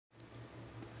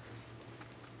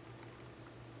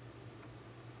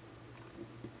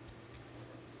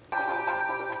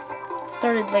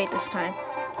started late this time.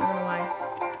 I don't know why.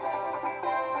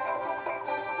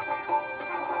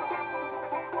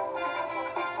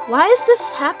 Why is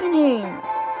this happening?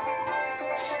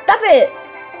 Stop it!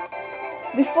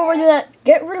 Before we do that,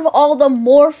 get rid of all the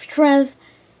morph trends.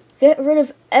 Get rid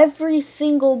of every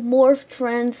single morph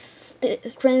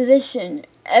transition.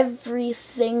 Every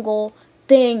single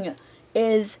thing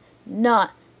is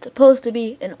not supposed to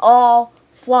be in all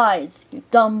slides, you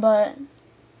dumb butt.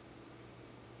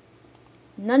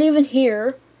 Not even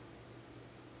here.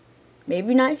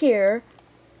 Maybe not here.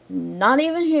 Not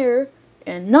even here.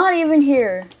 And not even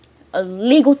here.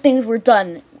 Illegal things were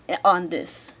done on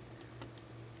this.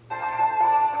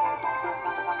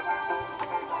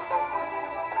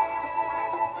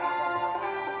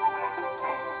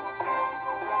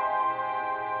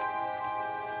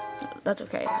 That's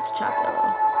okay. It's chop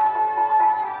yellow.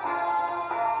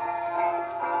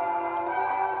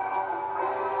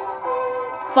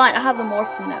 Fine, I have the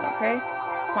morph now, okay?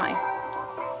 Fine.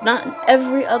 Not in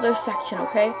every other section,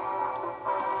 okay?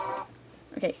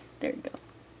 Okay, there you go.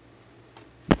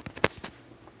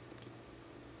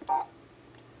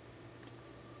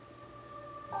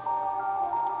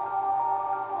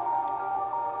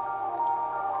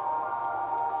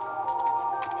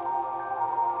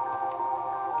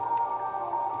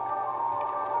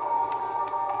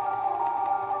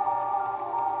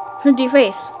 Cringy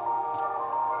face.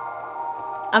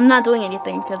 I'm not doing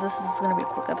anything because this is gonna be a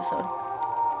quick episode.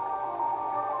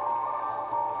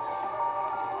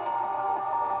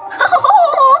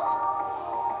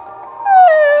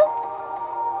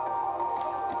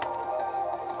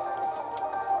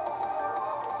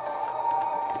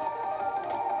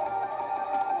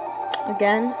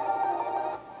 Again.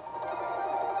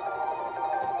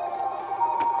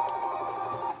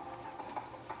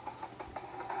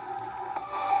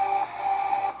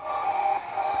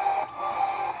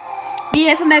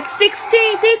 BFMX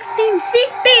 16, 16,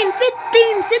 16,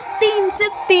 15,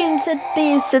 16,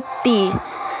 16, 16.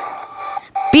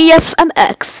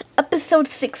 BFMX episode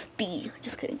 60.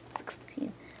 Just kidding.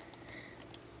 16.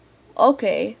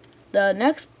 Okay. The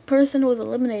next person who was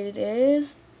eliminated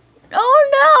is... Oh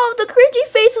no! The cringy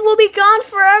faces will be gone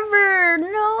forever!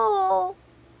 No!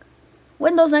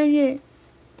 Windows 98.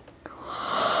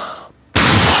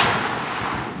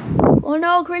 Oh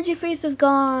no, cringy face is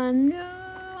gone. No,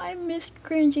 I missed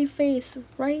cringy face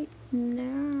right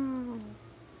now.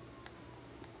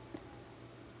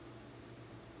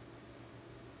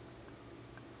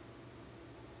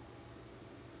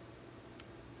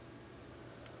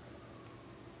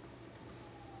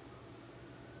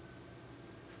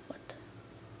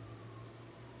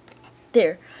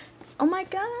 There. Oh my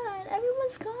god,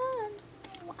 everyone's gone.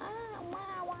 Wow.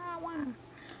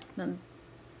 Then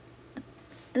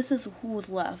this is who's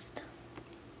left.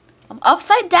 I'm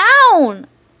upside down.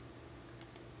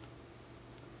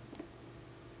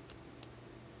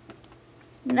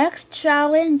 Next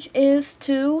challenge is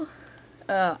to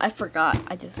I forgot.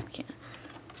 I just can't.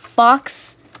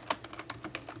 Fox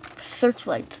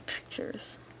Searchlight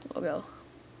pictures logo.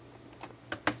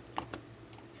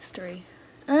 History.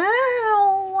 Ow,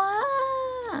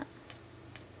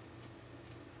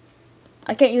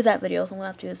 I can't use that video, so I'm gonna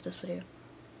have to use this video.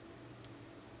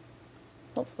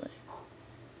 Hopefully.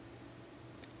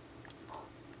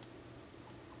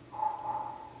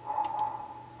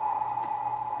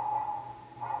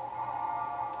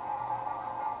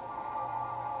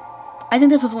 I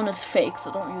think this one is fake,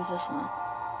 so don't use this one.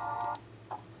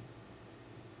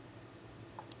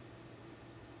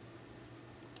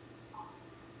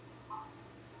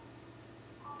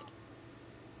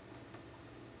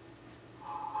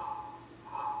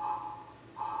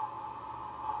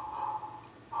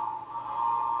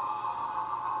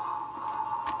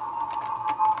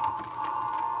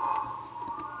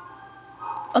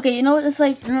 Okay, you know what? It's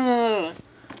like...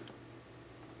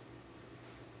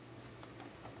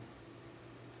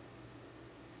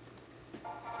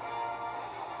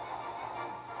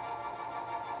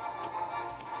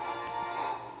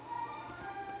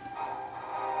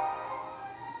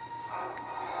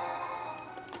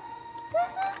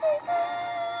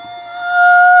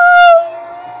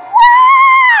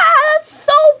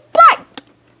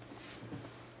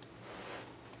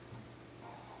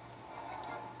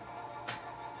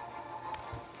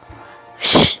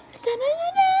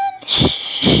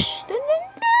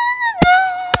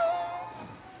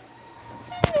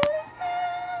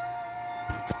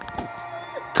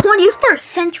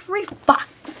 Century Fox.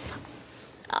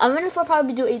 I'm gonna still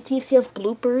probably do a TCF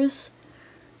bloopers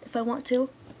if I want to.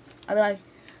 I'll be like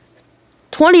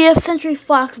 20th Century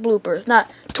Fox bloopers, not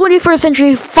 21st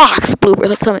Century Fox bloopers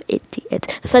like some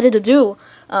idiot decided to do.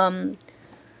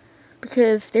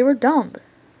 because they were dumb.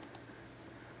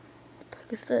 What the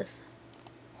heck is this?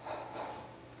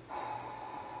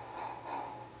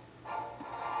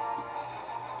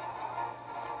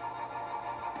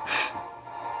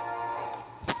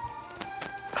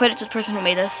 Credit to the person who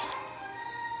made this.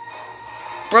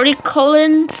 Brody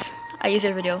Collins. I used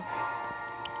your video.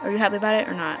 Are you happy about it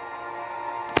or not?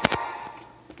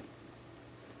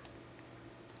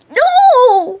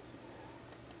 No!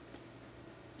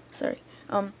 Sorry.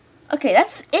 Okay,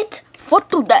 that's it for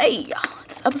today.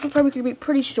 This episode's probably gonna be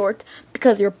pretty short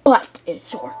because your butt is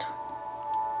short.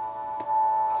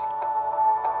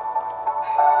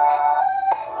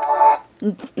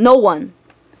 No one.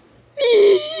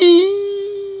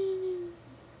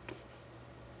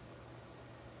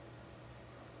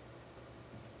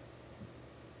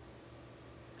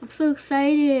 I'm so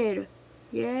excited.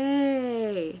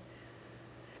 Yay.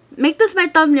 Make this my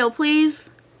thumbnail, please.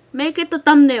 Make it the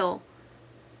thumbnail.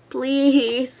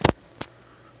 Please.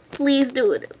 Please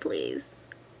do it, please.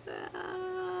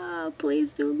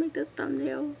 Please do make the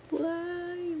thumbnail.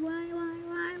 Why?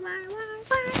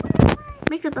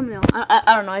 Make the thumbnail.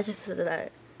 I don't know, I just said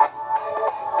that.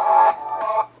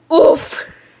 Oof!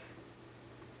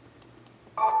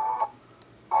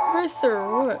 Right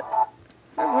through what?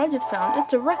 What I just found?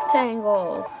 It's a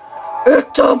rectangle.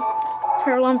 It's a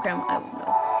parallelogram. I don't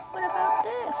know. What about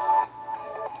this?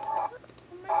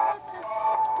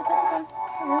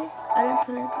 Really? I didn't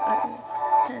put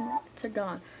it. And it's a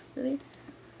gone. Really?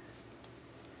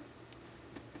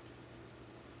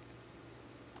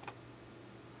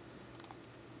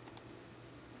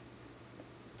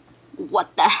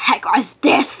 What the heck is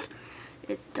this?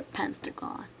 It's a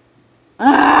pentagon.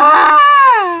 Ah!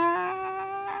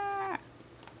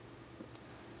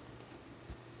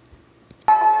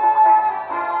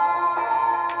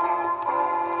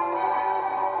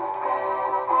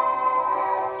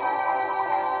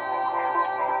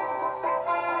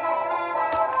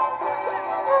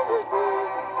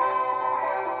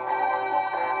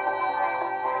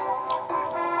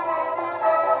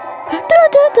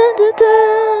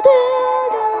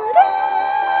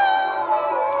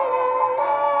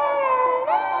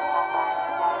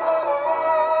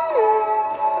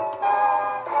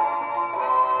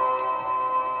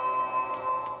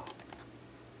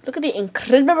 Look at the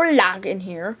incredible lag in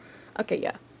here. Okay,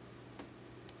 yeah.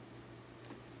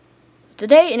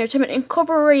 Today, Entertainment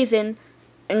Incorporation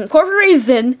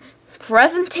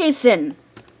presentation.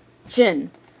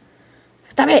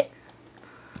 Stop it.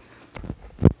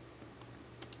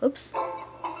 Oops.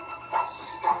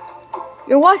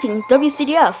 You're watching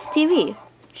WCDF TV,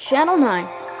 Channel 9.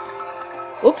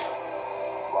 Oops.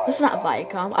 That's not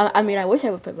Viacom. I mean, I wish I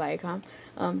would put Viacom.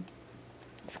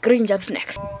 Screen Jobs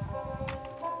next.